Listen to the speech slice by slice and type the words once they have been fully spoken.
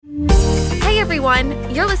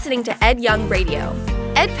everyone. You're listening to Ed Young Radio,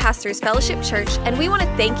 Ed Pastors Fellowship Church, and we want to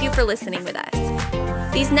thank you for listening with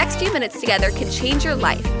us. These next few minutes together can change your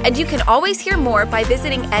life, and you can always hear more by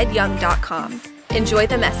visiting edyoung.com. Enjoy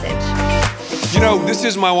the message. You know, this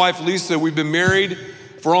is my wife, Lisa. We've been married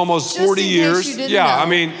for almost 40 years. You didn't yeah, know. I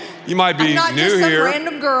mean, you might be I'm not new just some here.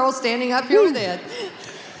 random girl standing up here with Ed.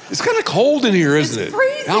 It's kind of cold in here, isn't It's it?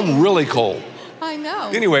 freezing. I'm really cold. I know.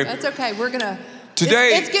 Anyway. That's okay. We're going to...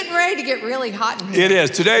 Today... It's getting ready to get really hot in here. It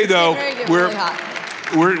is. Today, though, Really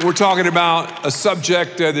hot. we're talking about a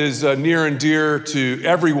subject that is near and dear to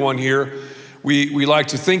everyone here. We like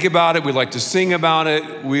to think about it. We like to sing about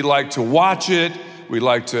it. We like to watch it. We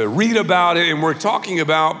like to read about it. And we're talking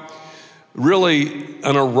about really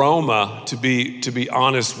an aroma, to be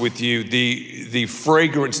honest with you, the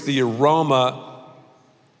fragrance, the aroma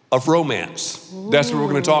of romance. Ooh. That's what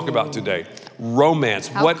we're going to talk about today. Romance.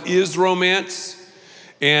 What is romance?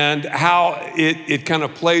 And how it kind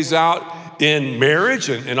of plays out in marriage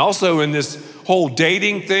and also in this whole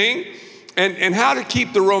dating thing. And how to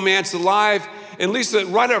keep the romance alive. And Lisa,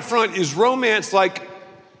 right up front, is romance like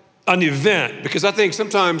an event? Because I think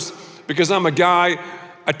sometimes, because I'm a guy,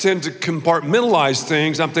 I tend to compartmentalize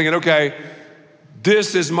things. I'm thinking, okay,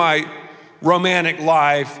 this is my romantic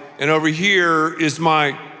life, and over here is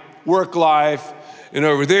my work life, and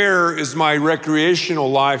over there is my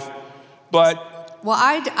recreational life. But well,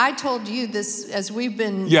 I told you this as we've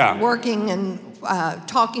been working and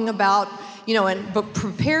talking about, but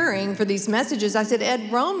preparing for these messages. I said,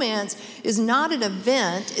 Ed, romance is not an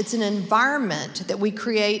event. It's an environment that we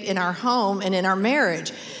create in our home and in our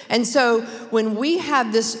marriage. And so when we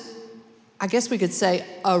have this, I guess we could say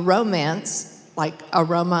a romance, like a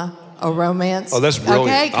romance. Oh, that's brilliant.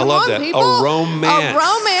 Okay, come I love on, that. people. A romance. A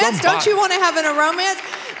romance. Somebody. Don't you want to have a romance?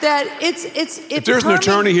 That it's if there's an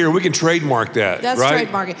attorney here, we can trademark that, that's right?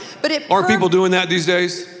 trademarking. But aren't people doing that these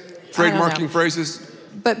days? Trademarking phrases?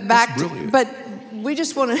 But we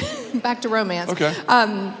just want to back to romance. Okay.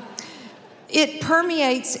 It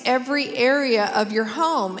permeates every area of your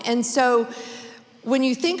home. And so when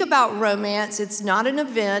you think about romance, it's not an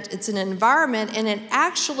event, it's an environment, and it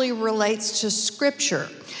actually relates to Scripture.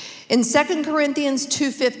 In 2 Corinthians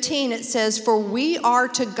 2:15, it says, "For we are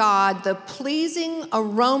to God the pleasing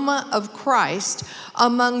aroma of Christ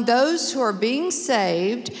among those who are being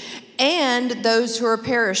saved and those who are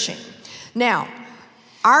perishing." Now,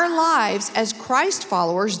 our lives as Christ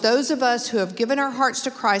followers, those of us who have given our hearts to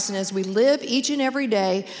Christ, and as we live each and every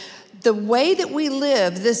day, the way that we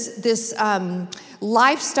live, this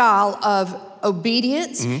lifestyle of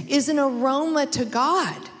obedience is an aroma to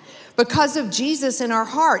God because of Jesus in our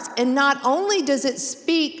hearts. And not only does it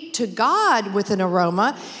speak to God with an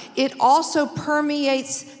aroma, it also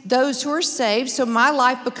permeates those who are saved. So my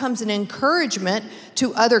life becomes an encouragement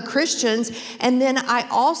to other Christians. And then I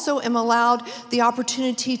also am allowed the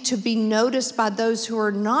opportunity to be noticed by those who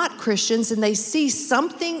are not Christians, and they see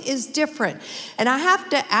something is different. And I have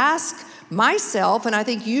to ask myself, and I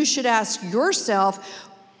think you should ask yourself,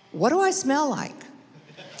 what do I smell like?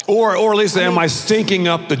 Or Lisa, am I stinking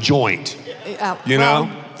up the joint? Know?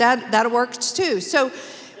 That works too. So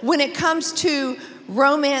when it comes to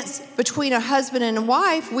romance between a husband and a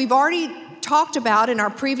wife, we've already talked about in our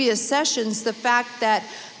previous sessions the fact that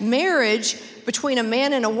marriage between a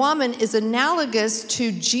man and a woman is analogous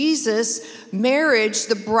to Jesus' marriage,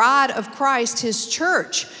 the bride of Christ, his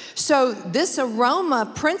church. So this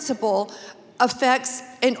aroma principle affects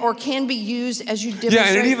or can be used as you demonstrate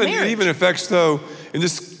marriage. Yeah, and it even affects, though, and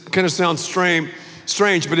this kind of sounds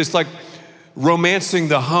strange, but it's like romancing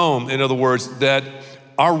the home. In other words, that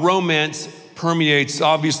our romance permeates,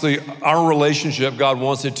 obviously, our relationship, God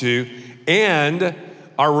wants it to, and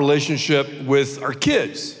our relationship with our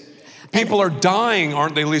kids. People are dying,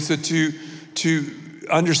 aren't they, Lisa, to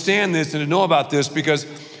understand this and to know about this, because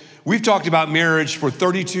we've talked about marriage for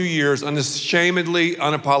 32 years, unashamedly,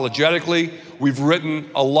 unapologetically. We've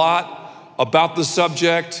written a lot about the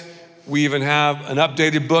subject. We even have an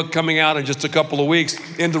updated book coming out in just a couple of weeks.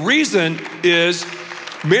 And the reason is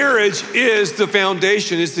marriage is the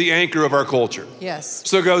foundation, it's the anchor of our culture. Yes.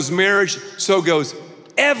 So goes marriage, so goes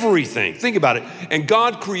everything. Think about it. And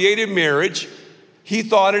God created marriage. He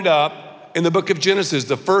thought it up in the book of Genesis,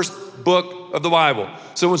 the first book of the Bible.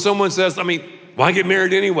 So when someone says, why get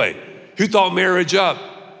married anyway? Who thought marriage up?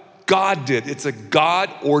 God did. It's a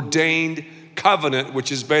God-ordained covenant,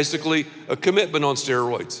 which is basically a commitment on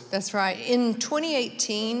steroids. That's right. In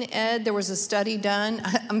 2018, Ed, there was a study done.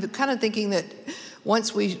 I'm kind of thinking that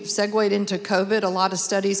once we segued into COVID, a lot of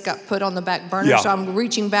studies got put on the back burner. Yeah. So I'm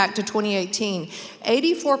reaching back to 2018.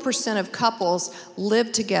 84% of couples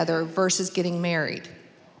live together versus getting married.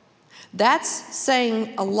 That's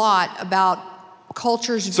saying a lot about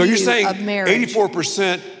culture's So view you're saying of marriage.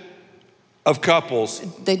 84% of couples.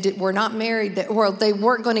 Were not married, or they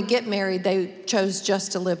weren't going to get married. They chose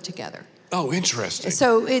just to live together. Oh, interesting.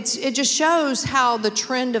 So it just shows how the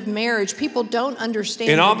trend of marriage, people don't understand.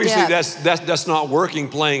 And the obviously depth. that's not working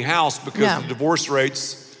playing house because No. the divorce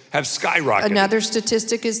rates have skyrocketed. Another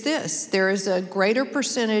statistic is this: there is a greater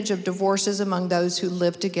percentage of divorces among those who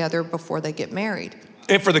live together before they get married.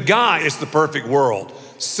 And for the guy, it's the perfect world.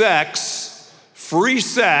 Sex, free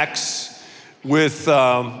sex with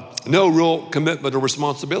no real commitment or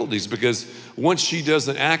responsibilities, because once she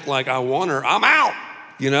doesn't act like I want her, I'm out,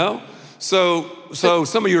 you know? So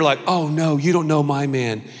some of you are like, oh no, you don't know my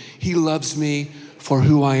man. He loves me for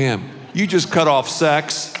who I am. You just cut off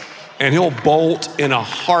sex and he'll bolt in a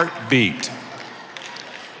heartbeat.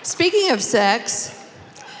 Speaking of sex,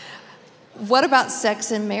 what about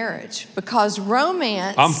sex in marriage? Because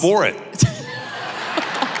romance... I'm for it.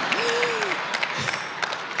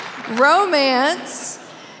 Romance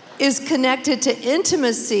is connected to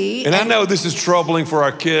intimacy. And I know this is troubling for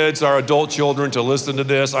our kids, our adult children to listen to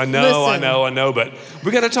this. I know, but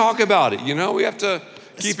we got to talk about it. You know, we have to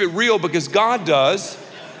keep it real because God does.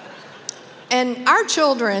 And our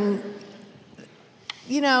children,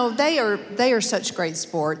 you know, they are such great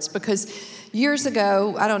sports, because years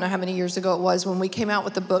ago, I don't know how many years ago it was, when we came out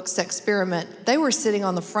with the book Sexperiment, they were sitting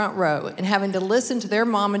on the front row and having to listen to their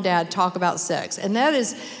mom and dad talk about sex. And that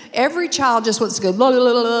is, every child just wants to go, blah, blah,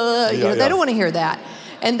 blah, blah. They don't want to hear that.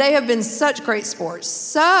 And they have been such great sports.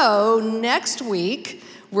 So next week,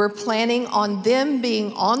 we're planning on them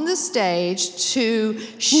being on the stage to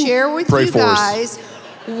share with you guys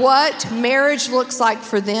what marriage looks like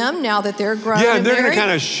for them now that they're grown. Yeah, and they're going to married,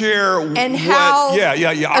 kind of share and how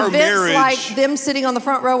our events marriage, like them sitting on the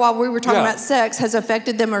front row while we were talking Yeah. about sex has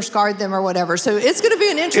affected them or scarred them or whatever. So it's going to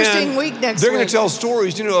be an interesting week next They're week. going to tell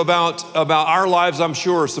stories, you know, about our lives. I'm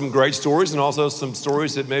sure some great stories, and also some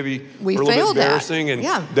stories that maybe We were a little failed bit at. embarrassing, and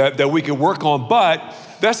Yeah. that we can work on. But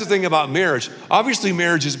that's the thing about marriage. Obviously,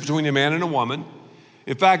 marriage is between a man and a woman.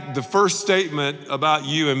 In fact, the first statement about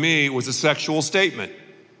you and me was a sexual statement.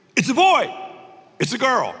 It's a boy. It's a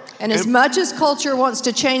girl. And as much as culture wants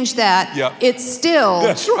to change that, Yeah. it's still,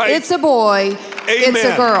 That's right. it's a boy, it's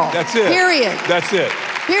a girl. That's it. Period. That's it.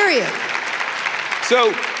 Period.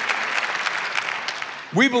 So,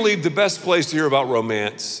 we believe the best place to hear about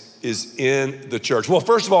romance is in the church. Well,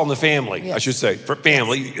 first of all, in the family, Yes. I should say. For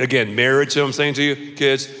family, again, marriage, I'm saying to you,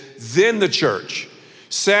 kids, then the church.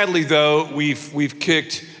 Sadly, though, we've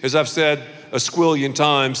kicked, as I've said a squillion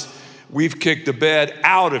times, we've kicked the bed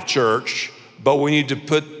out of church, but we need to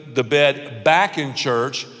put the bed back in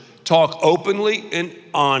church, talk openly and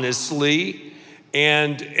honestly,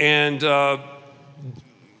 and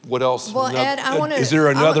what else? Well, Ed, is there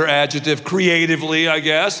another adjective? Creatively, I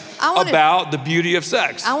guess, about the beauty of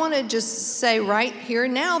sex. I want to just say right here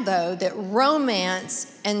and now, though, that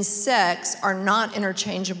romance and sex are not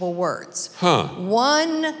interchangeable words. Huh.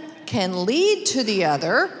 One can lead to the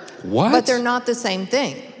other, What? but they're not the same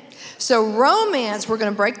thing. So romance, we're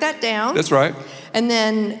going to break that down. That's right. And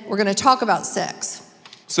then we're going to talk about sex.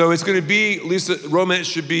 So it's going to be, Lisa, romance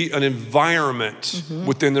should be an environment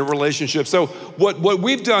within the relationship. So what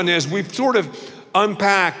we've done is we've sort of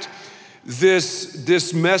unpacked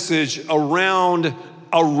this message around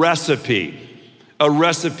a recipe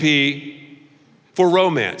for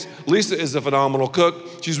romance. Lisa is a phenomenal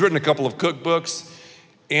cook. She's written a couple of cookbooks.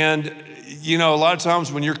 And, you know, a lot of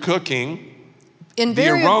times when you're cooking, the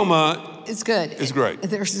aroma is good. It's great.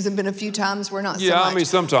 There's been a few times where not so Yeah, much. I mean,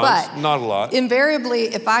 sometimes, but not a lot. Invariably,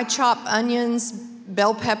 if I chop onions,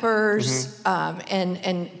 bell peppers,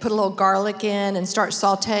 and put a little garlic in and start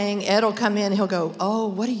sauteing, Ed will come in, he'll go, oh,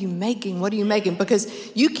 what are you making? What are you making?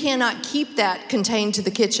 Because you cannot keep that contained to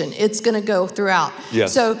the kitchen. It's going to go throughout.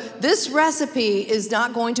 Yes. So this recipe is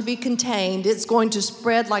not going to be contained. It's going to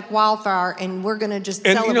spread like wildfire, and we're going to just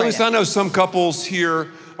celebrate you know, Lisa, it. I know some couples here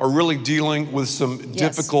are really dealing with some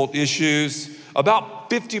difficult issues. About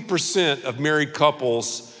 50% of married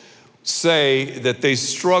couples say that they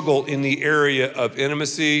struggle in the area of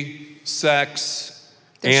intimacy, sex,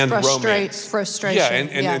 and romance. Frustration.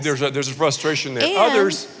 Yeah, and yes. there's a frustration there. And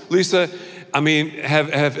others, Lisa, I mean,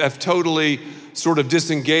 have totally sort of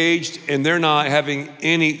disengaged, and they're not having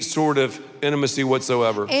any sort of intimacy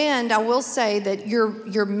whatsoever. And I will say that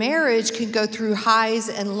your marriage can go through highs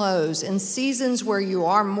and lows, and seasons where you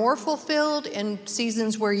are more fulfilled and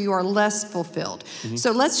seasons where you are less fulfilled.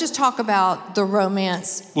 So let's just talk about the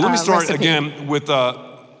romance. Well, let me start recipe. again with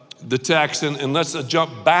the text, and let's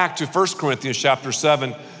jump back to 1 Corinthians chapter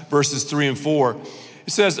 7, verses 3 and 4.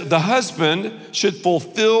 It says, the husband should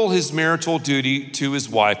fulfill his marital duty to his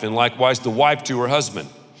wife, and likewise the wife to her husband.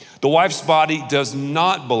 The wife's body does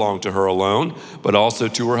not belong to her alone, but also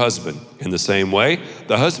to her husband. In the same way,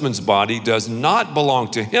 the husband's body does not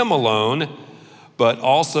belong to him alone, but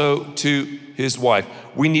also to his wife.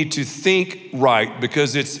 We need to think right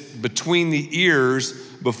because it's between the ears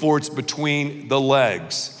before it's between the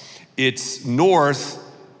legs. It's north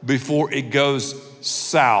before it goes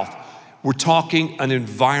south. We're talking an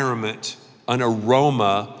environment, an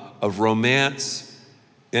aroma of romance,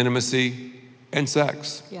 intimacy, and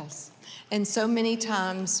sex. Yes. And so many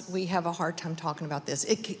times we have a hard time talking about this.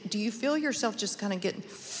 Do you feel yourself just kind of getting...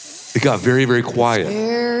 It got very, very quiet.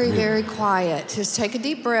 Very quiet. Just take a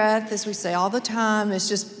deep breath, as we say all the time. It's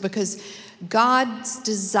just because God's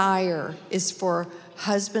desire is for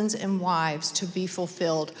husbands and wives to be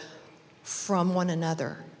fulfilled from one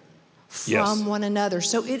another. One another.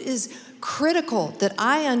 So it is critical that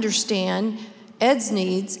I understand Ed's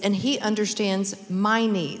needs and he understands my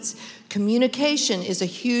needs. Communication is a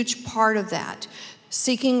huge part of that.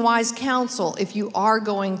 Seeking wise counsel if you are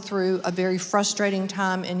going through a very frustrating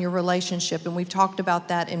time in your relationship, and we've talked about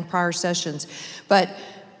that in prior sessions. But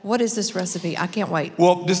what is this recipe? I can't wait.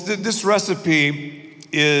 Well, this recipe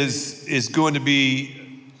is going to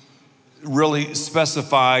be really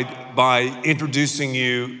specified by introducing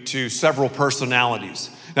you to several personalities.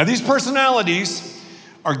 Now, these personalities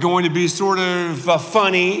are going to be sort of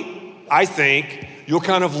funny, I think. You'll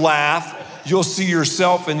kind of laugh. You'll see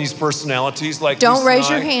yourself in these personalities. Like don't raise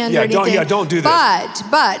your hand or anything. Don't do this.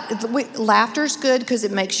 But laughter's good because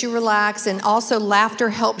it makes you relax, and also laughter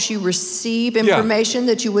helps you receive information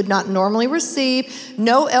that you would not normally receive.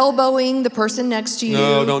 No elbowing the person next to you.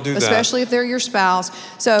 No, don't do that. Especially if they're your spouse.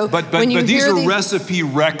 So but these are recipe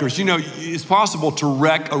wreckers. You know, it's possible to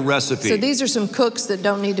wreck a recipe. So these are some cooks that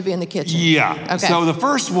don't need to be in the kitchen. Yeah. Okay. So the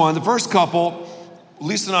first couple,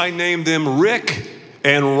 Lisa and I named them Rick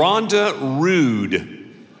and Rhonda Rude.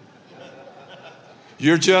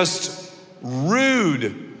 You're just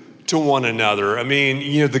rude to one another. I mean,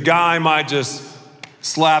 you know, the guy might just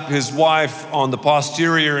slap his wife on the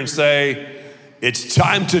posterior and say, "It's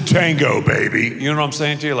time to tango, baby." You know what I'm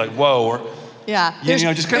saying to you? Like, whoa. Or, yeah. There's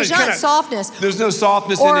not softness. There's no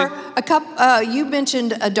softness or in it. You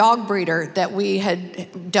mentioned a dog breeder that we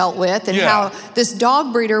had dealt with, and how this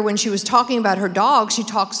dog breeder, when she was talking about her dog, she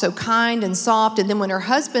talked so kind and soft, and then when her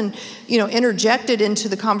husband, interjected into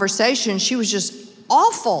the conversation, she was just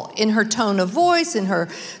awful in her tone of voice and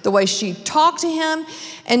the way she talked to him.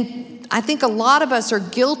 And I think a lot of us are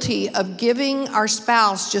guilty of giving our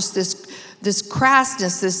spouse just this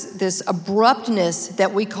crassness, this abruptness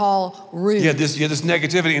that we call rude. Yeah, this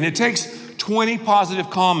negativity. And it takes 20 positive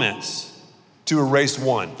comments to erase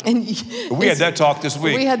one. And we had that talk this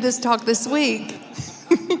week. We had this talk this week.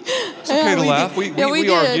 It's okay to laugh. We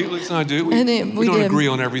argue, Lisa and I do. We don't agree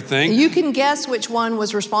on everything. You can guess which one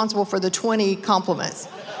was responsible for the 20 compliments.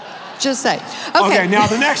 Just say. Okay, now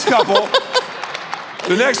the next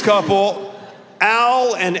couple,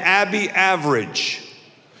 Al and Abby Average.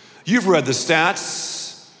 You've read the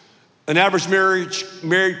stats. An average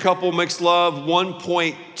married couple makes love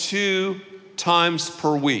 1.2 times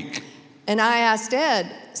per week. And I asked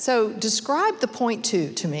Ed, so describe the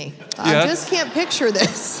 0.2 to me. Yeah. I just can't picture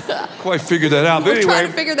this. Quite figured that out. But We're trying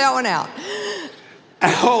to figure that one out.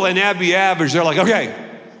 Al and Abby Average, they're like, okay,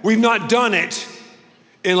 we've not done it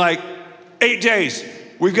in like 8 days.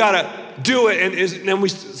 We've got to do it. And then we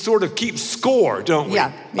sort of keep score, don't we?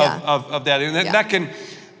 Yeah. Of that. And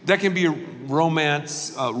that can be a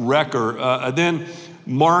romance wrecker. Then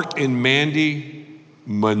Mark and Mandy,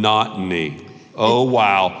 monotony. Oh,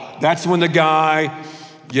 wow. That's when the guy,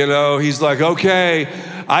 he's like, okay,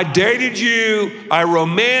 I dated you. I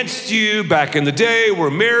romanced you back in the day. We're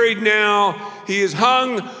married now. He is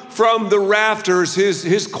hung from the rafters,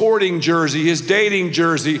 his courting jersey, his dating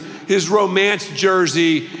jersey, his romance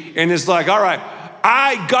jersey. And it's like, all right,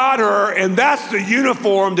 I got her, and that's the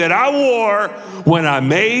uniform that I wore when I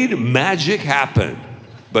made magic happen.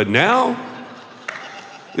 But now,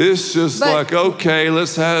 it's just like, okay,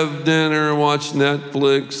 let's have dinner, watch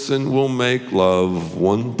Netflix, and we'll make love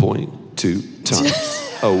 1.2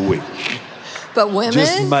 times a week. But women,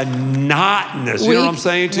 just monotonous. You know what I'm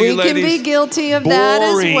saying to you, ladies? We can be guilty of that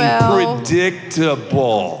as well. Boring,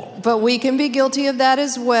 predictable. But we can be guilty of that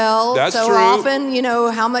as well. That's so true. Often,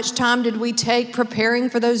 how much time did we take preparing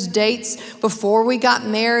for those dates before we got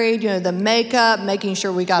married? The makeup, making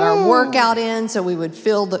sure we got our workout in so we would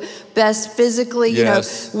feel the best physically.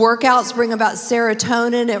 Yes. Workouts bring about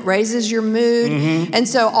serotonin. It raises your mood. Mm-hmm. And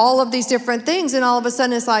so all of these different things. And all of a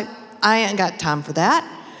sudden it's like, I ain't got time for that.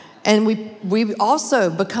 And we also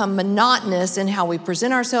become monotonous in how we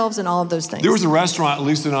present ourselves and all of those things. There was a restaurant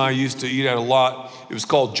Lisa and I used to eat at a lot. It was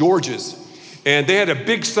called George's. And they had a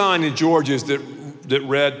big sign in George's that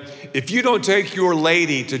read, if you don't take your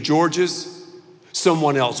lady to George's,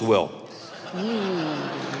 someone else will.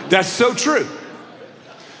 That's so true.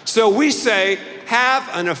 So we say, have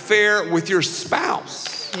an affair with your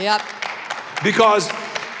spouse. Yep. Because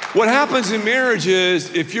what happens in marriage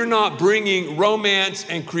is if you're not bringing romance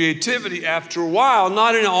and creativity after a while,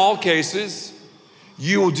 not in all cases,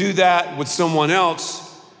 you will do that with someone else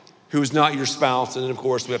who is not your spouse. And then, of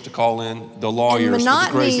course, we have to call in the lawyers for the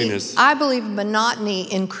craziness. I believe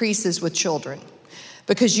monotony increases with children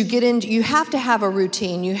because you have to have a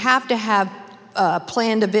routine. You have to have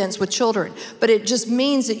planned events with children. But it just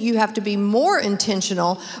means that you have to be more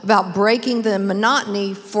intentional about breaking the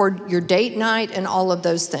monotony for your date night and all of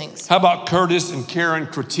those things. How about Curtis and Karen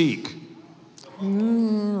critique?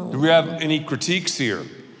 Do we have any critiques here?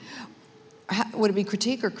 Would it be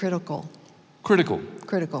critique or critical? Critical.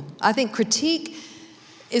 Critical. I think critique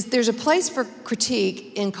there's a place for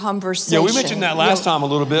critique in conversation. Yeah, we mentioned that last time a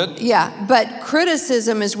little bit. Yeah, but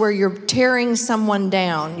criticism is where you're tearing someone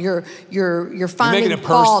down. You're finding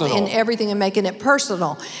fault in everything and making it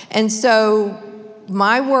personal. And so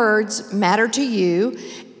my words matter to you,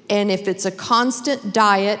 and if it's a constant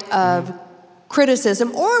diet of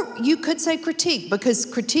criticism, or you could say critique, because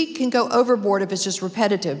critique can go overboard if it's just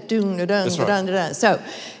repetitive. That's right. So,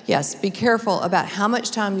 yes, be careful about how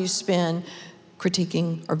much time you spend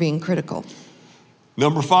critiquing or being critical.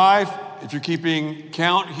 Number 5, if you're keeping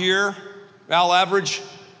count here, Val average,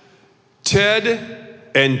 Ted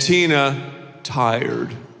and Tina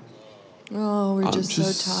tired. Oh, we're just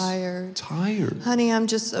so tired. Tired. Honey, I'm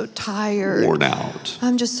just so tired. Worn out.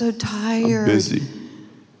 I'm just so tired. I'm busy.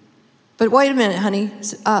 But wait a minute, honey.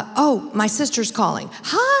 My sister's calling.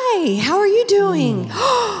 Hi, how are you doing?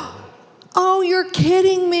 Oh, you're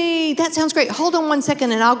kidding me. That sounds great. Hold on one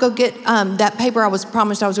second and I'll go get that paper I was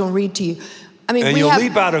promised I was going to read to you. I mean, you'll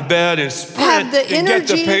leap out of bed and sprint have the and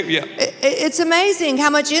energy. Get the paper. Yeah. It's amazing how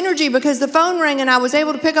much energy, because the phone rang and I was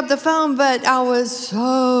able to pick up the phone, but I was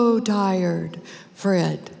so tired,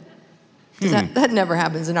 Fred. That never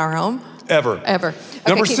happens in our home. Ever. Okay,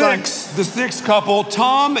 Number 6, the 6th couple,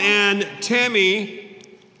 Tom and Tammy,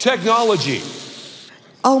 technology.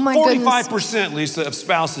 Oh my 45%, goodness. Lisa, of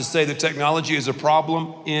spouses say that technology is a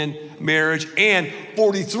problem in marriage, and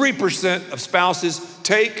 43% of spouses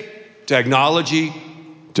take technology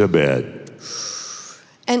to bed.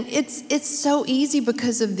 And it's so easy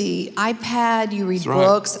because of the iPad. You read That's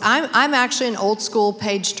books. Right. I'm actually an old school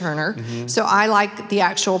page turner, so I like the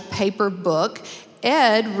actual paper book.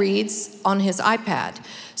 Ed reads on his iPad.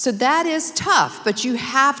 So that is tough, but you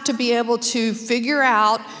have to be able to figure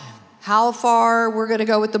out how far we're going to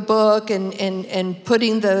go with the book and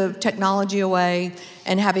putting the technology away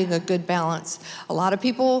and having a good balance. A lot of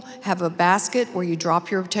people have a basket where you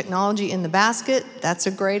drop your technology in the basket. That's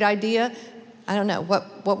a great idea. I don't know.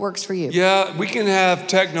 What works for you? Yeah, we can have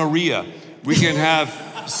technoria. We can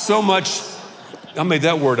have so much, I made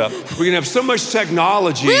that word up. We can have so much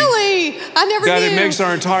technology. Really? I never knew. That it makes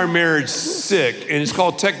our entire marriage sick, and it's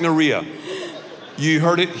called technoria. You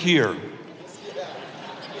heard it here.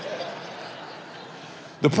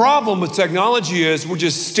 The problem with technology is we're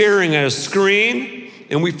just staring at a screen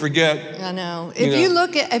and we forget. I know.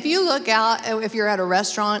 If you're at a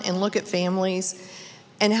restaurant and look at families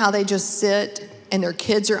and how they just sit and their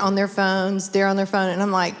kids are on their phones, they're on their phone, and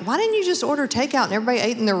I'm like, why didn't you just order takeout and everybody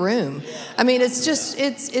ate in their room? I mean,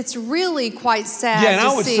 it's really quite sad. Yeah, and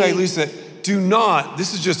I would say, Lisa, do not,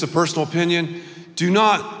 this is just a personal opinion, do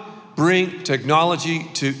not bring technology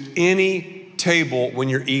to any table when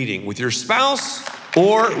you're eating with your spouse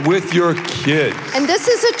or with your kids. And this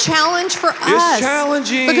is a challenge for us. It's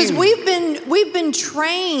challenging. Because we've been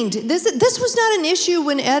trained. This was not an issue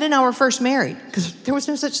when Ed and I were first married, because there was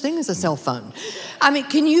no such thing as a cell phone. I mean,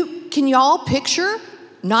 can y'all picture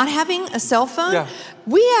not having a cell phone? Yeah.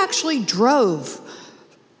 We actually drove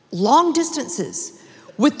long distances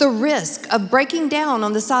with the risk of breaking down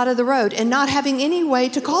on the side of the road and not having any way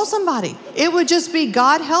to call somebody. It would just be,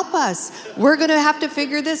 God help us. We're going to have to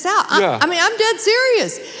figure this out. Yeah. I mean, I'm dead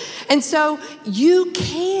serious. And so you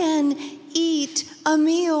can eat a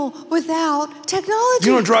meal without technology.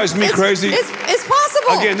 You know what drives me crazy? It's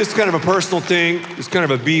possible. Again, this is kind of a personal thing. It's kind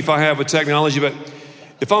of a beef I have with technology, but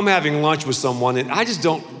if I'm having lunch with someone, and I just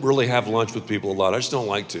don't really have lunch with people a lot. I just don't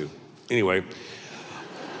like to. Anyway,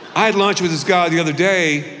 I had lunch with this guy the other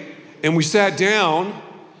day, and we sat down,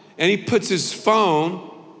 and he puts his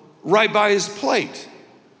phone right by his plate.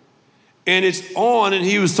 And it's on, and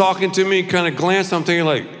he was talking to me, kind of glanced. I'm thinking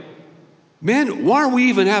like, man, why are we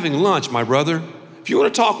even having lunch, my brother? If you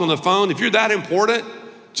want to talk on the phone, if you're that important,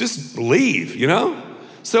 just leave, you know?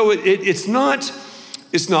 So it's not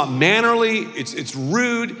mannerly, it's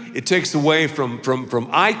rude, it takes away from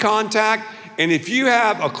eye contact. And if you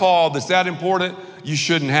have a call that's that important, you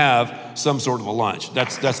shouldn't have some sort of a lunch.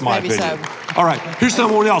 That's my Maybe opinion. so. All right, here's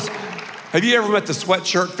someone else. Have you ever met the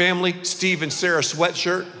Sweatshirt family, Steve and Sarah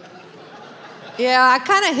Sweatshirt? Yeah, I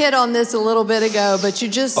kind of hit on this a little bit ago, but you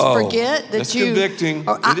just forget that that's convicting.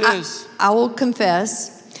 It is. I will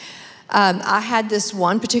confess. I had this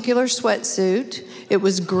one particular sweatsuit. It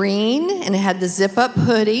was green and it had the zip-up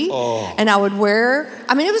hoodie, and I would wear.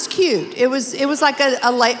 I mean, it was cute. It was like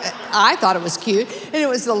I thought it was cute, and it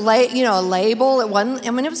was a label. It wasn't.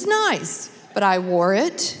 I mean, it was nice, but I wore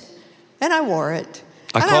it, and I wore it.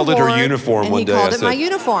 I called it her uniform one day. He called it my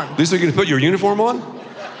uniform. Lisa, you gonna put your uniform on?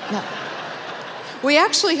 No. We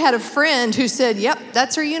actually had a friend who said, "Yep,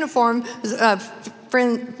 that's her uniform."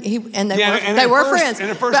 Friend, they were friends. And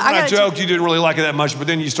at first, when I joked, you didn't really like it that much, but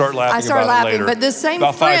then you start laughing. I started about laughing, it later. but the same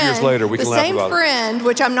about friend, 5 years later, we can laugh about it. The same friend,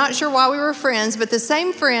 which I'm not sure why we were friends, but the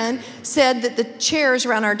same friend said that the chairs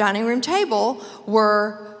around our dining room table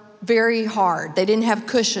were very hard. They didn't have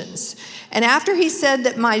cushions. And after he said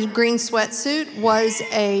that my green sweatsuit was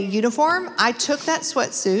a uniform, I took that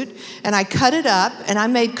sweatsuit and I cut it up and I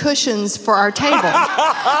made cushions for our table.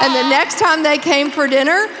 And the next time they came for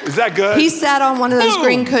dinner, is that good? He sat on one of those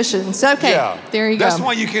green cushions. Okay, there you go. That's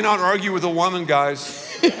why you cannot argue with a woman, guys.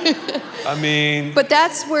 I mean. But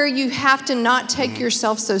that's where you have to not take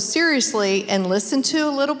yourself so seriously and listen to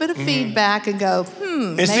a little bit of feedback and go,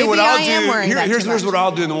 maybe I am wearing that too much. Here's what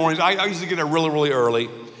I'll do in the mornings. I usually get up really, really early.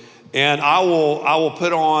 And I will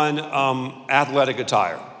put on athletic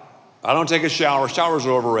attire. I don't take a shower. Showers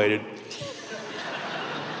are overrated.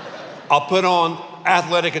 I'll put on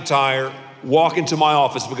athletic attire, walk into my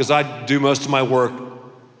office because I do most of my work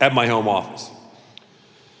at my home office.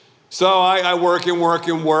 So I work and work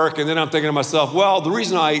and work, and then I'm thinking to myself, well, the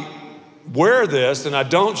reason I wear this and I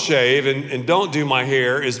don't shave and don't do my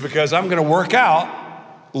hair is because I'm gonna work out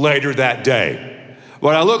later that day.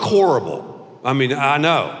 But I look horrible. I mean, I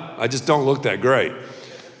know. I just don't look that great.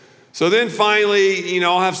 So then finally,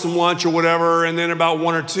 I'll have some lunch or whatever, and then about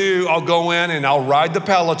 1 or 2, I'll go in and I'll ride the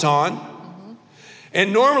Peloton.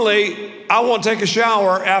 And normally, I won't take a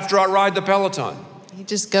shower after I ride the Peloton. He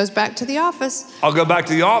just goes back to the office. I'll go back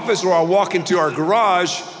to the office, or I'll walk into our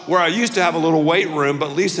garage where I used to have a little weight room,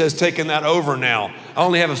 but Lisa has taken that over now. I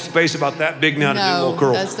only have a space about that big now to do little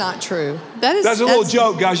curls. No, that's not true. That's a little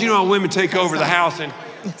joke, guys. You know how women take over the house and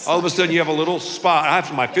all of a sudden you have a little spot. I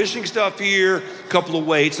have my fishing stuff here, a couple of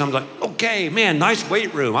weights. I'm like, okay, man, nice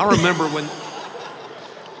weight room. I remember when.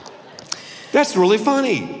 That's really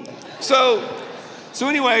funny. So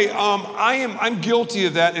anyway, I'm guilty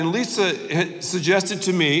of that. And Lisa had suggested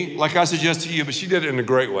to me, like I suggested to you, but she did it in a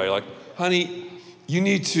great way. Like, honey, you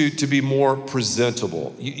need to be more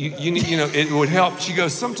presentable. You need, it would help. She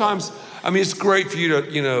goes, sometimes, it's great for you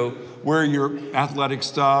to, wear your athletic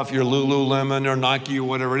stuff, your Lululemon or Nike or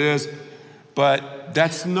whatever it is, but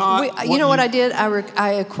that's not. What I did?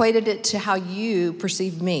 I equated it to how you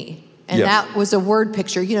perceive me, and that was a word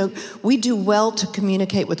picture. We do well to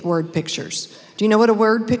communicate with word pictures. Do you know what a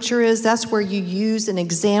word picture is? That's where you use an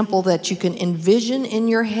example that you can envision in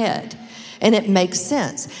your head, and it makes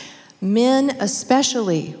sense. Men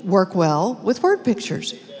especially work well with word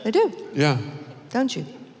pictures. They do. Yeah. Don't you?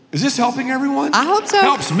 Is this helping everyone? I hope so.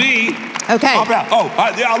 Helps me. Okay.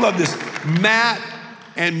 I love this. Matt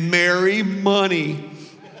and Mary Money.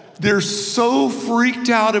 They're so freaked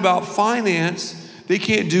out about finance, they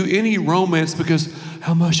can't do any romance because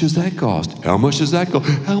how much does that cost? How much does that cost?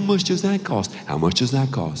 How much does that cost? How much does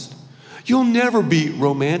that cost? You'll never be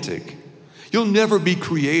romantic. You'll never be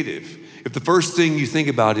creative if the first thing you think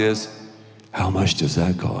about is, how much does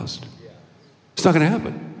that cost? It's not gonna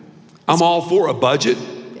happen. I'm all for a budget.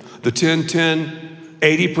 The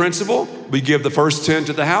 10-10-80 principle, we give the first 10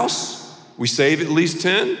 to the house, we save at least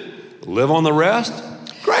 10, live on the rest,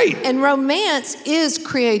 great. And romance is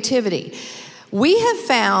creativity. We have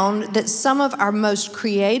found that some of our most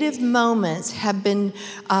creative moments have been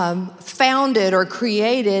founded or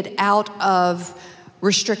created out of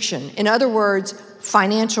restriction. In other words,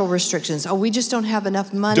 financial restrictions. Oh, we just don't have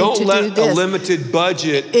enough money to do this. Don't let a limited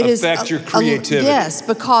budget affect your creativity. Yes,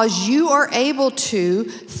 because you are able to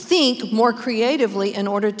think more creatively in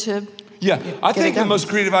order to. Yeah, I think the most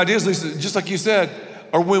creative ideas, Lisa, just like you said,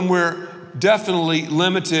 are when we're definitely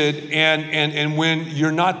limited and when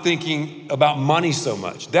you're not thinking about money so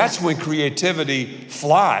much. That's when creativity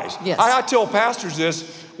flies. Yes. I tell pastors this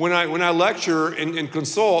when I lecture and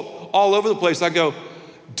consult all over the place. I go,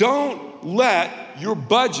 don't let your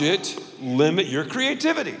budget limit your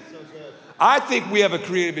creativity. I think we have a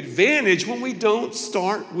creative advantage when we don't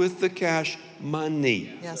start with the cash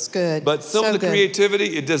money. That's good. But some of the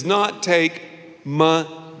creativity, it does not take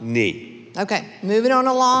money. Okay, moving on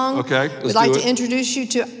along. Okay, we'd like to introduce you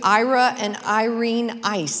to Ira and Irene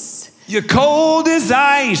Ice. You're cold as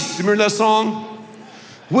ice. Remember that song?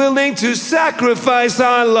 Willing to sacrifice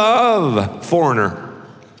our love. Foreigner.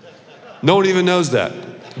 No one even knows that.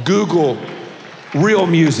 Google real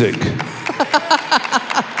music.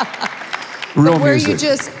 Real where music. you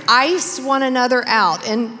just ice one another out.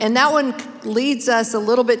 And that one leads us a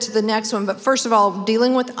little bit to the next one. But first of all,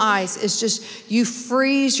 dealing with ice is just you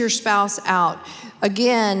freeze your spouse out.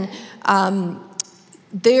 Again,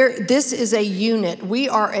 this is a unit. We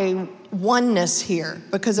are a oneness here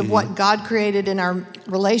because of what God created in our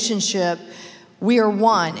relationship. We are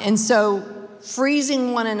one. And so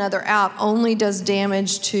freezing one another out only does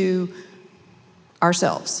damage to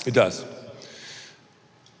ourselves. It does.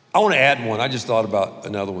 I want to add one. I just thought about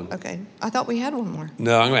another one. Okay. I thought we had one more.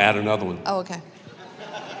 No, I'm going to add another one. Oh, okay.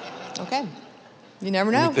 Okay. You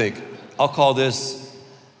never know. Let me think. I'll call this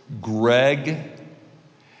Greg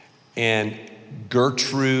and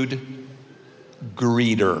Gertrude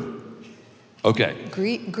Greeter. Okay.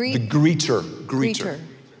 The greeter.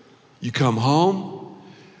 You come home.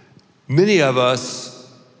 Many of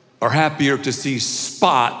us are happier to see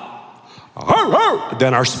Spot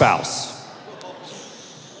than our spouse.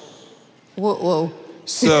 Whoa.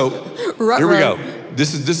 So here we go.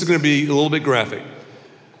 This is going to be a little bit graphic.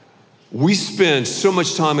 We spend so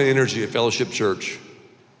much time and energy at Fellowship Church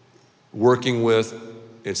working with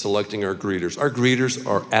and selecting our greeters. Our greeters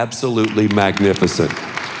are absolutely magnificent.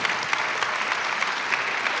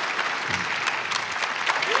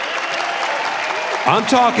 I'm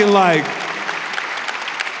talking like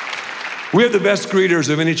we have the best greeters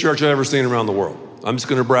of any church I've ever seen around the world. I'm just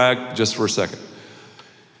going to brag just for a second.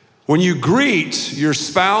 When you greet your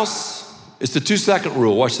spouse, it's the 2-second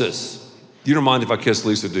rule. Watch this. You don't mind if I kiss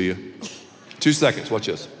Lisa, do you? 2 seconds. Watch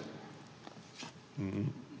this. 2.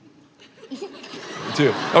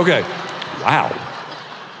 Okay. Wow.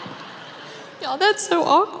 Y'all, that's so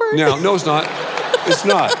awkward. No, it's not. It's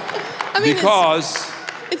not. I mean, because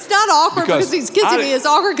it's not awkward because he's kissing me. It's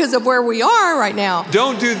awkward because of where we are right now.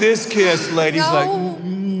 Don't do this kiss, ladies. No.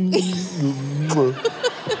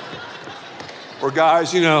 Or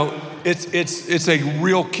guys, it's a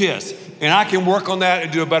real kiss. And I can work on that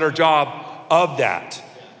and do a better job of that.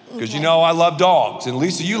 Because I love dogs. And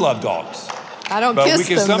Lisa, you love dogs. I don't kiss them, But we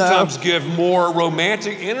can sometimes give more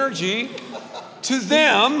romantic energy to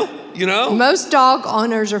them, Most dog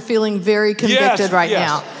owners are feeling very convicted right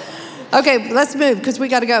now. Okay, let's move because we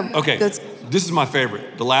got to go. Okay, this is my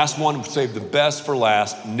favorite. The last one, we saved the best for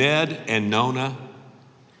last. Ned and Nona,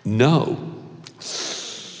 no.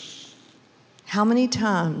 How many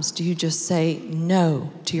times do you just say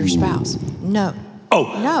no to your spouse? No.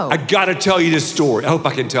 Oh, no. I got to tell you this story. I hope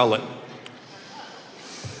I can tell it.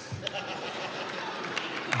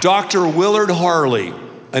 Dr. Willard Harley,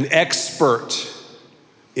 an expert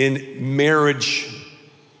in marriage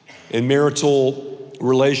and marital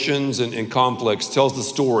relations and conflicts, tells the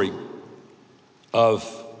story of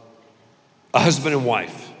a husband and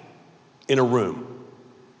wife in a room.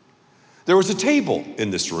 There was a table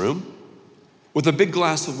in this room with a big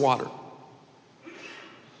glass of water.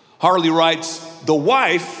 Harley writes, the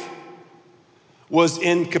wife was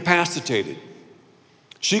incapacitated.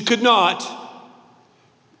 She could not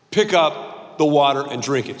pick up the water and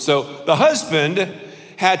drink it. So the husband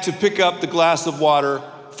had to pick up the glass of water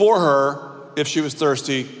for her if she was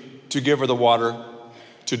thirsty to give her the water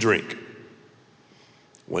to drink.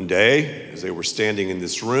 One day, as they were standing in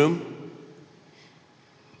this room,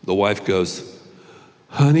 the wife goes,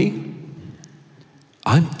 honey,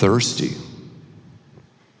 I'm thirsty.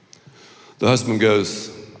 The husband goes,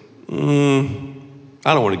 I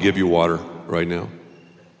don't want to give you water right now.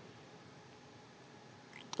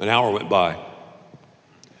 An hour went by.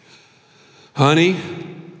 Honey,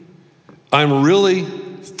 I'm really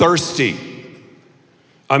thirsty.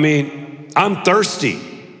 I'm thirsty.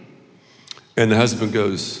 And the husband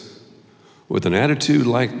goes, with an attitude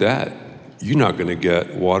like that, you're not going to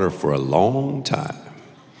get water for a long time.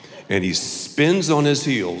 And he spins on his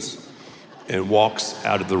heels and walks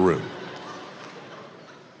out of the room.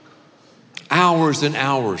 Hours and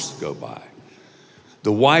hours go by.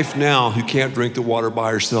 The wife now, who can't drink the water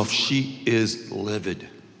by herself, she is livid.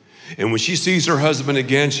 And when she sees her husband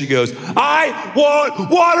again, she goes, I want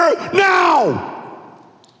water now!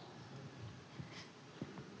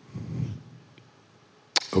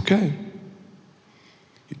 Okay.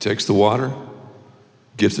 He takes the water,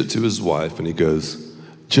 gives it to his wife, and he goes,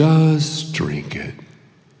 just drink it.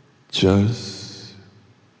 Just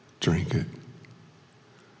drink it.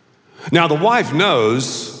 Now the wife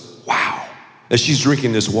knows, wow, as she's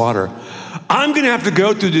drinking this water, I'm gonna have to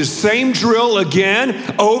go through this same drill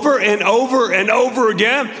again, over and over and over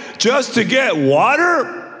again, just to get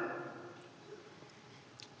water?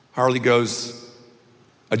 Harley goes,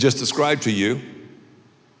 I just described to you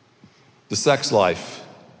the sex life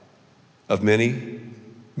of many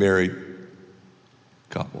married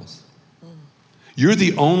couples. You're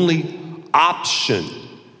the only option.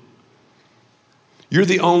 You're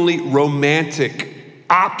the only romantic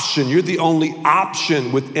option. You're the only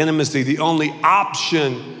option with intimacy, the only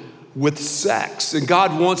option with sex. And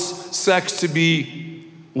God wants sex to be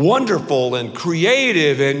wonderful and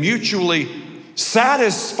creative and mutually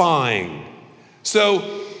satisfying.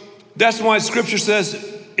 So that's why Scripture says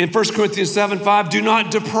in 1 Corinthians 7:5, do not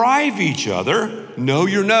deprive each other, know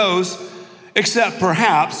your nose, except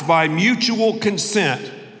perhaps by mutual consent.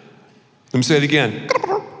 Let me say it again.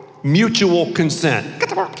 Mutual consent.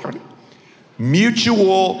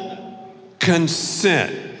 Mutual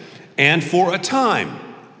consent. And for a time,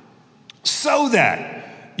 so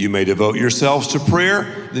that you may devote yourselves to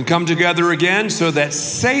prayer, then come together again, so that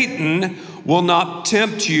Satan will not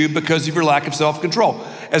tempt you because of your lack of self-control.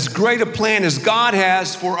 As great a plan as God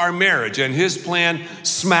has for our marriage, and his plan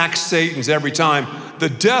smacks Satan's every time, the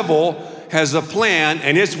devil has a plan,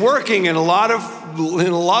 and it's working in a lot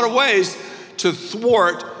of ways to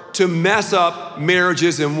thwart, to mess up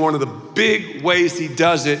marriages. And one of the big ways he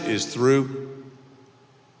does it is through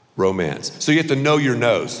romance. So you have to know your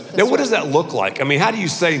no's. Now, what does that look like? I mean, how do you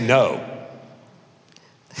say no?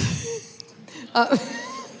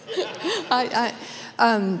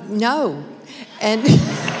 No. And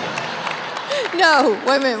no,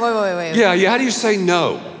 wait a minute. Yeah, how do you say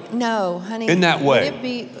no? No, honey. In that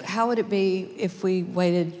way. How would it be if we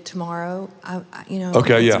waited tomorrow?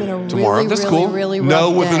 Okay, it's been a tomorrow. Really, That's really, cool. really rough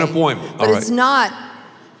No with day. an appointment. But all it's right. not,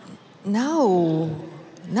 no.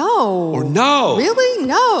 Or no. Really?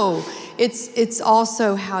 No. It's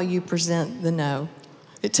also how you present the no.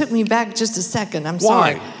 It took me back just a second. I'm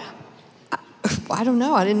sorry. Why? I don't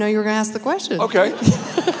know. I didn't know you were going to ask the question. Okay.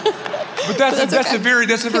 But that's a very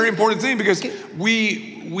important thing, because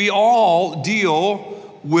we all deal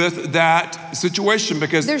with that situation,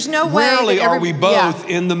 because there's no way rarely that are we both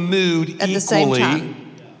in the mood at equally. The same time.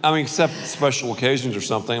 I mean, except special occasions or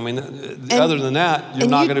something. I mean, other than that, you're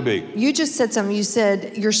not going to be. You just said something. You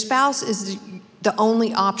said your spouse is the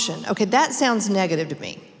only option. Okay, that sounds negative to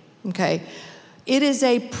me. Okay, it is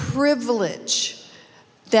a privilege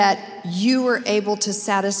that you are able to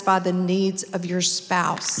satisfy the needs of your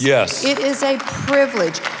spouse. Yes. It is a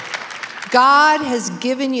privilege. God has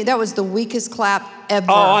given you, that was the weakest clap ever.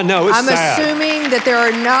 Oh, I know, it's I'm sad. assuming that there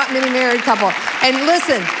are not many married couples. And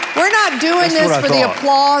listen, we're not doing That's this what I for the thought.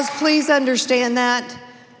 applause. Please understand that.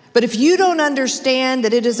 But if you don't understand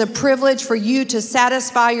that it is a privilege for you to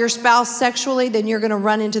satisfy your spouse sexually, then you're going to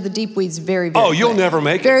run into the deep weeds very, very quick. You'll never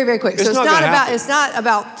make it. Very, very quick. It's So it's not not gonna about happen. it's not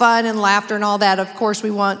about fun and laughter and all that. Of course,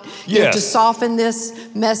 we want you know, Yes. to soften this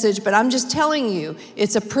message, but I'm just telling you,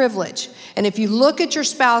 it's a privilege. And if you look at your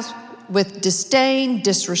spouse with disdain,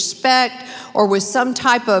 disrespect, or with some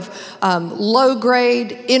type of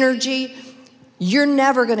low-grade energy, you're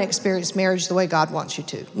never going to experience marriage the way God wants you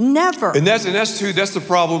to. Never. And that's the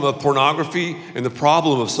problem of pornography and the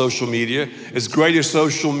problem of social media. As great as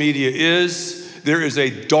social media is, there is a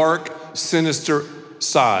dark, sinister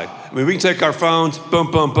side. I mean, we can take our phones, boom,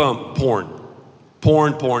 boom, boom, porn.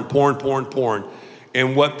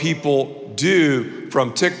 And what people do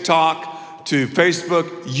from TikTok to Facebook,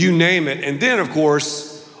 you name it. And then, of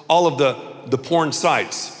course, all of the porn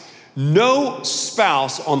sites. No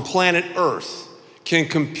spouse on planet Earth can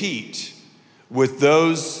compete with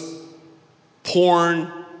those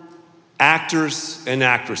porn actors and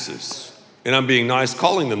actresses. And I'm being nice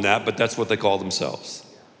calling them that, but that's what they call themselves.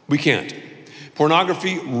 We can't.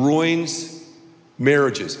 Pornography ruins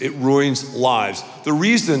marriages. It ruins lives. The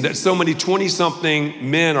reason that so many 20-something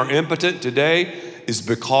men are impotent today is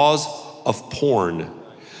because of porn.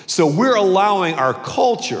 So we're allowing our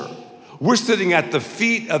culture, we're sitting at the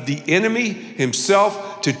feet of the enemy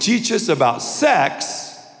himself to teach us about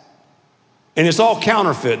sex, and it's all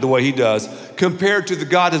counterfeit the way he does, compared to the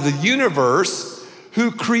God of the universe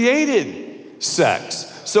who created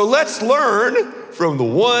sex. So let's learn from the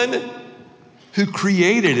one who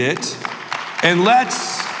created it, and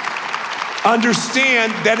let's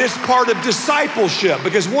understand that it's part of discipleship,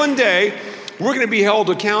 because one day we're going to be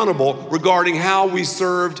held accountable regarding how we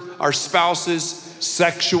served our spouse's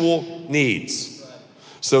sexual needs.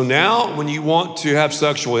 So now when you want to have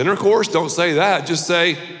sexual intercourse, don't say that. Just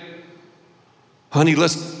say, honey,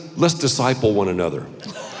 let's disciple one another.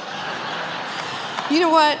 You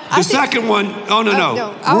know what? The second one, oh,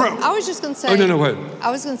 no. I was just going to say. Oh, no, wait. I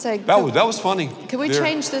was going to say. That was funny. Can we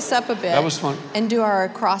change this up a bit? That was fun. And do our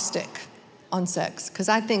acrostic on sex? Because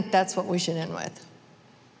I think that's what we should end with.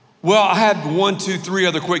 Well, I had 1, 2, 3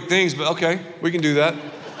 other quick things, but okay, we can do that.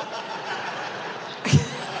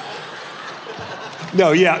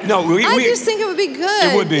 I just think it would be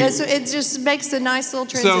good. It would be. It just makes a nice little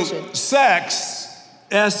transition. So, sex,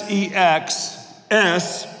 S-E-X-S.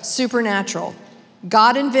 Supernatural.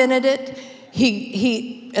 God invented it.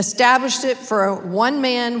 He established it for one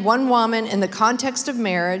man, one woman in the context of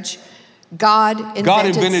marriage. God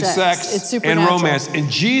invented sex. It's supernatural. And romance. And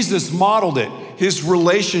Jesus modeled it. His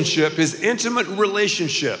relationship, his intimate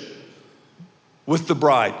relationship with the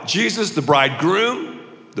bride. Jesus, the bridegroom,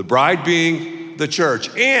 the bride being the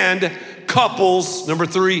church. And couples, number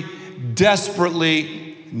 3,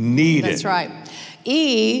 desperately need it. That's right.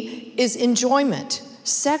 E is enjoyment.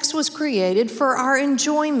 Sex was created for our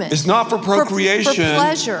enjoyment. It's not for procreation. For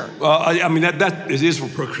pleasure. That it is for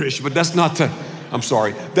procreation, but that's not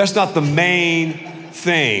that's not the main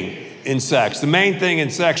thing in sex. The main thing in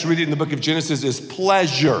sex, read it in the book of Genesis, is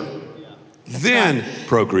pleasure. Then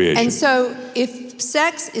procreation. And so if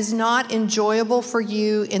sex is not enjoyable for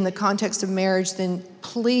you in the context of marriage, then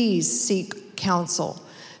please seek counsel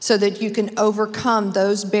so that you can overcome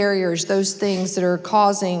those barriers, those things that are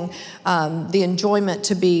causing the enjoyment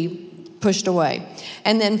to be pushed away.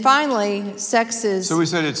 And then finally, sex is... So we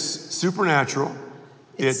said it's supernatural.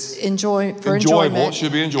 It's enjoyable. It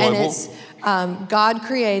should be enjoyable. And it's God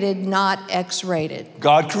created, not X-rated.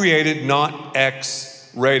 God created, not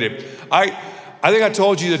X-rated. I think I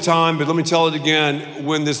told you the time, but let me tell it again.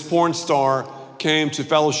 When this porn star came to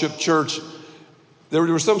Fellowship Church, there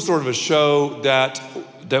was some sort of a show that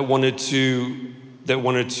wanted to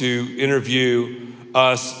interview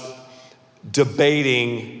us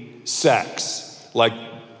debating sex. Like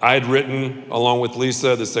I had written, along with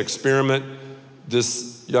Lisa, this experiment.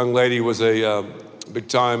 This young lady was a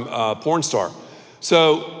big-time porn star.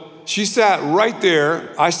 So she sat right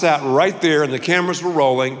there, I sat right there, and the cameras were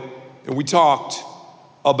rolling, and we talked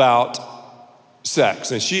about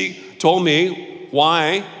sex. And she told me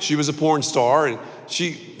why she was a porn star, and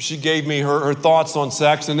she gave me her thoughts on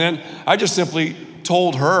sex, and then I just simply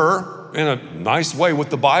told her in a nice way what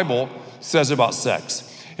the Bible says about sex.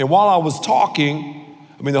 And while I was talking,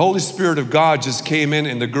 the Holy Spirit of God just came in,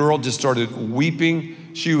 and the girl just started weeping.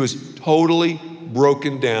 She was totally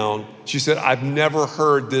broken down. She said, I've never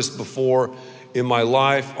heard this before in my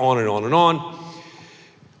life, on and on and on.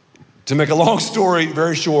 To make a long story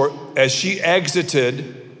very short, as she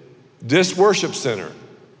exited this worship center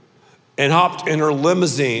and hopped in her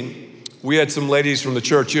limousine, we had some ladies from the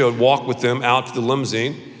church, walk with them out to the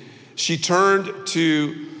limousine. She turned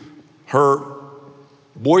to her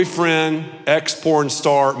boyfriend, ex-porn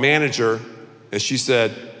star manager, and she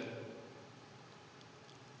said,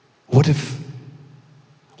 what if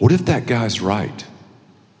that guy's right?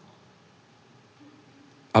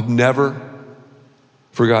 I've never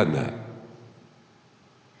forgotten that.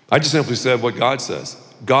 I just simply said what God says.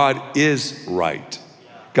 God is right.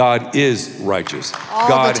 God is righteous.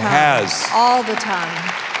 God all the time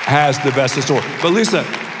has the best in store. But Lisa,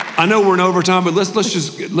 I know we're in overtime, but let's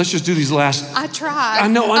just do these last. I tried. I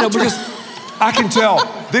know, because I can tell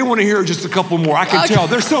they want to hear just a couple more. I can tell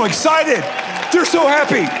they're so excited. They're so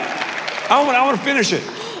happy. I want to finish it.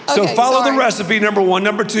 So follow the recipe, number 1.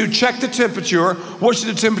 Number 2, check the temperature. What should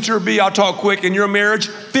the temperature be? I'll talk quick. In your marriage,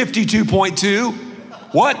 52.2.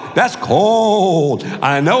 What? That's cold.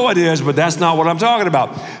 I know it is, but that's not what I'm talking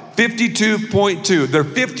about. 52.2. There are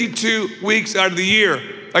 52 weeks out of the year.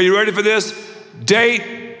 Are you ready for this? Date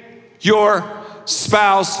your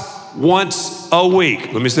spouse once a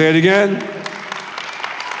week. Let me say it again.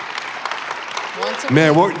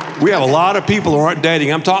 Man, we have a lot of people who aren't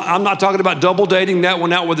dating. I'm not talking about double dating, that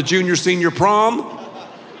one out with a junior, senior prom.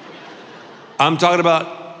 I'm talking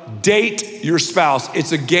about date your spouse.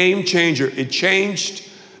 It's a game changer. It changed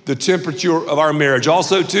the temperature of our marriage.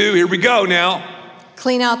 Also, too, here we go now.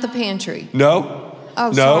 Clean out the pantry. No.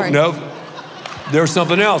 Oh, sorry. No. There's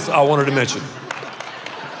something else I wanted to mention.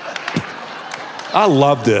 I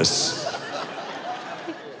love this.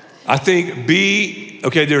 I think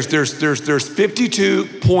there's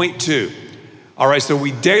 52.2. All right, so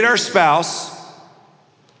we date our spouse.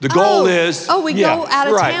 The goal is... we go out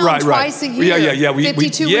of town twice a year. Yeah.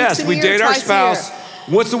 52 weeks in a we year, date our twice spouse a year.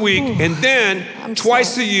 once a week, and then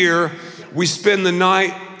twice a year, we spend the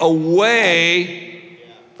night away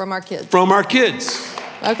from our kids.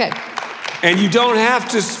 Okay. And you don't have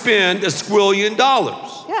to spend $1 squillion.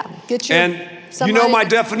 Yeah, get your... And you know my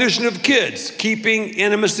definition of kids, keeping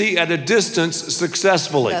intimacy at a distance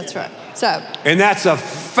successfully. That's right. So. And that's a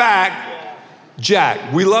fact,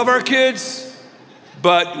 Jack. We love our kids,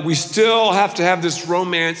 but we still have to have this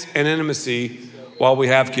romance and intimacy while we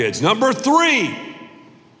have kids. Number 3,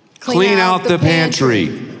 clean out the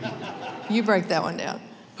pantry. You break that one down.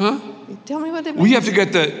 Huh? Tell me what they mean. We have to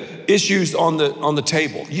get the issues on the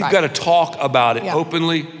table. You've got to talk about it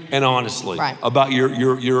openly and honestly about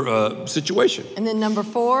your situation. And then number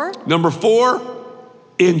 4? Number 4,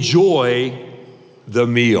 enjoy the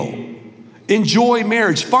meal. Enjoy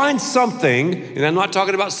marriage. Find something, and I'm not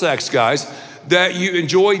talking about sex, guys, that you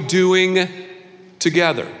enjoy doing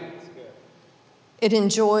together.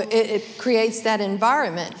 It creates that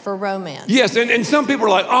environment for romance. Yes, and some people are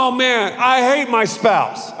like, oh man, I hate my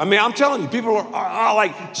spouse. I mean, I'm telling you, people are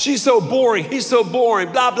like, she's so boring, he's so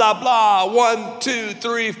boring, blah, blah, blah, 1, 2,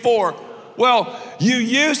 3, 4. Well, you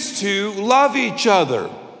used to love each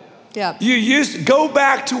other. Yeah. Go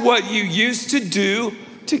back to what you used to do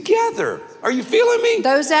together. Are you feeling me?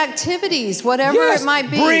 Those activities, whatever it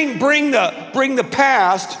might be. Bring the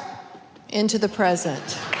past into the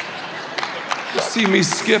present. You see me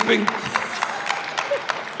skipping?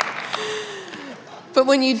 But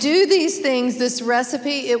when you do these things, this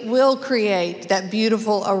recipe, it will create that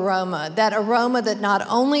beautiful aroma that not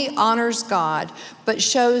only honors God, but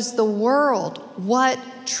shows the world what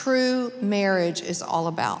true marriage is all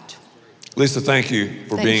about. Lisa, thank you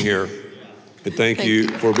for being here. And thank you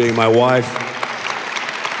for being my wife.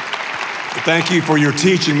 Thank you for your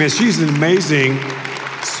teaching, man. She's an amazing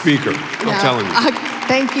speaker. I'm telling you.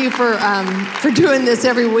 Thank you for doing this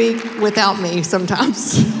every week without me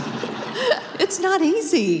sometimes. It's not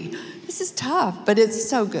easy. This is tough, but it's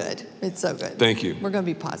so good. It's so good. Thank you. We're going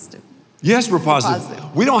to be positive. Yes, we're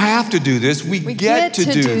positive. We don't have to do this. We get to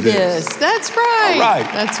do this. That's right. All right.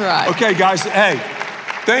 That's right. Okay, guys. Hey,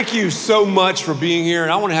 thank you so much for being here.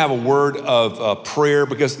 And I want to have a word of prayer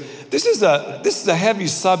because this is a heavy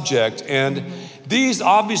subject. And these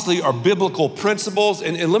obviously are biblical principles.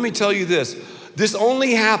 And let me tell you this. This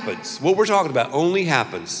only happens, what we're talking about only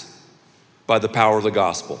happens by the power of the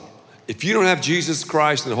gospel. If you don't have Jesus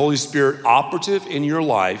Christ and the Holy Spirit operative in your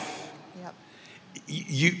life,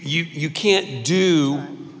 you can't do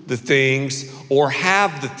the things or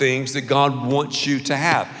have the things that God wants you to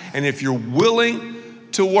have. And if you're willing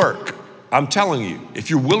to work, I'm telling you, if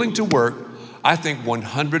you're willing to work, I think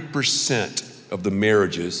 100% of the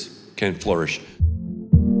marriages can flourish.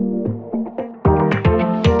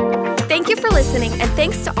 Thank you for listening, and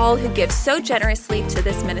thanks to all who give so generously to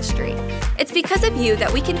this ministry. It's because of you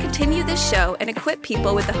that we can continue this show and equip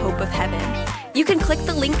people with the hope of heaven. You can click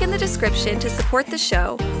the link in the description to support the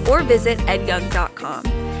show or visit edyoung.com.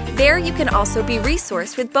 There you can also be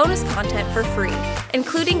resourced with bonus content for free,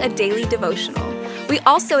 including a daily devotional. We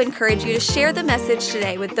also encourage you to share the message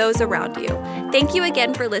today with those around you. Thank you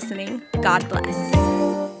again for listening. God bless.